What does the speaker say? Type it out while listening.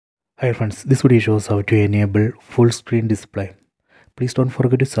Hi friends, this video shows how to enable full screen display. Please don't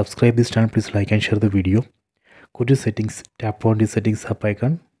forget to subscribe this channel. Please like and share the video. Go to settings, tap on the settings up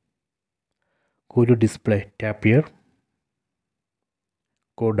icon. Go to display, tap here.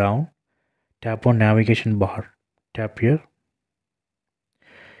 Go down, tap on navigation bar, tap here.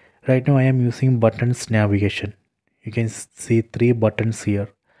 Right now I am using buttons navigation. You can see 3 buttons here.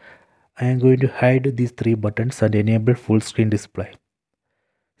 I am going to hide these 3 buttons and enable full screen display.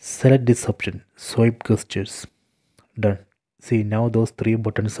 Select this option, swipe gestures. Done. See, now those 3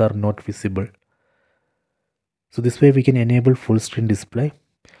 buttons are not visible. So this way we can enable full screen display.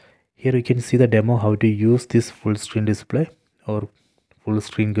 Here you can see the demo how to use this full screen display or full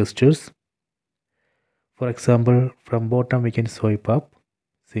screen gestures. For example, from bottom we can swipe up.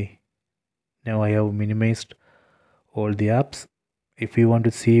 See, now I have minimized all the apps. If we want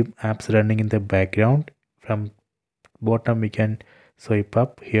to see apps running in the background, from bottom we can swipe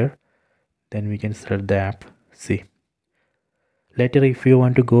up here. Then we can select the app. See. Later, if you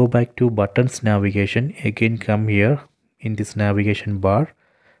want to go back to buttons navigation, again come here in this navigation bar,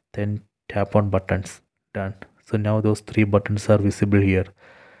 then tap on buttons. Done. So now those 3 buttons are visible here.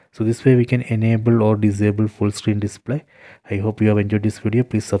 So this way we can enable or disable full screen display. I hope you have enjoyed this video.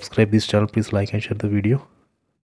 Please subscribe this channel. Please like and share the video.